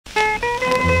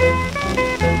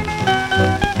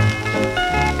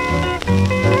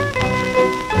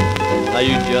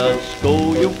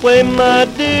way, my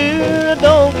dear, I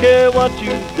don't care what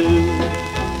you do.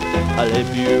 I'll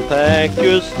help you pack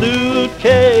your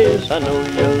suitcase, I know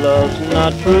your love's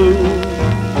not true.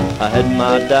 I had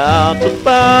my doubts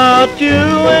about you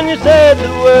when you said the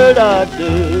word I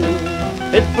do.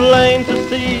 It's plain to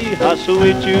see how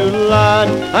sweet you lied,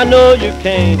 I know you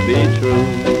can't be true.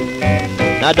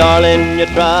 Now darling, you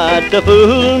tried to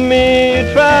fool me,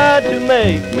 you tried to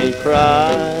make me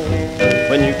cry.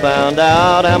 When you found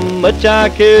out how much I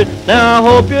cared, now I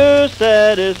hope you're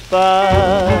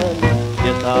satisfied.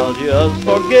 Guess I'll just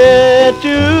forget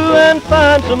you and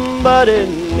find somebody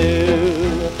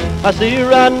new. I see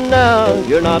right now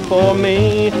you're not for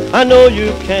me, I know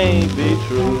you can't be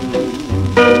true.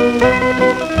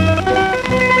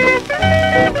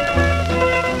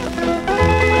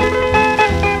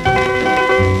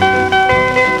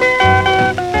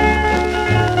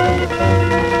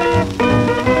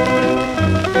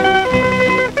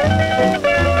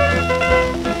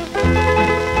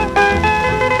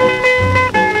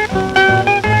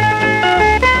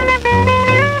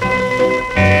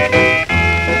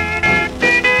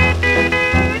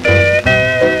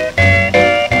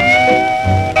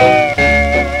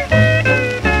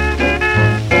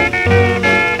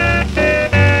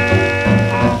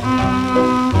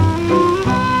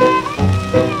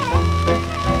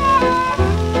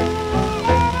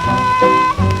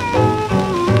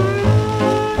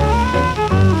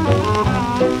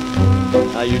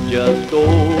 Now you just go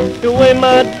your way,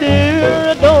 my dear,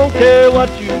 I don't care what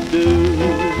you do.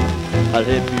 I'll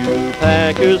help you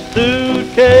pack your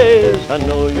suitcase, I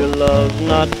know your love's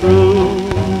not true.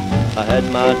 I had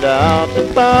my doubts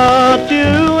about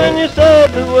you when you said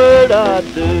the word I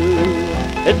do.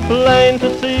 It's plain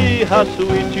to see how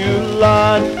sweet you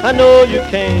lied, I know you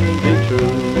can't be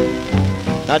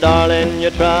true. Now darling,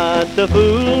 you tried to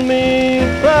fool me,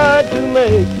 tried to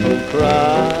make me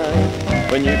cry.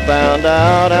 When you found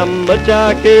out how much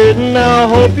I cared, now I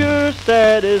hope you're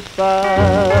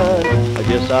satisfied. I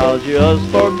guess I'll just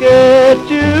forget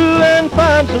you and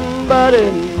find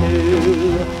somebody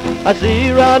new. I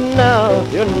see right now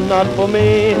you're not for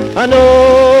me, I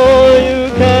know you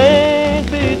can't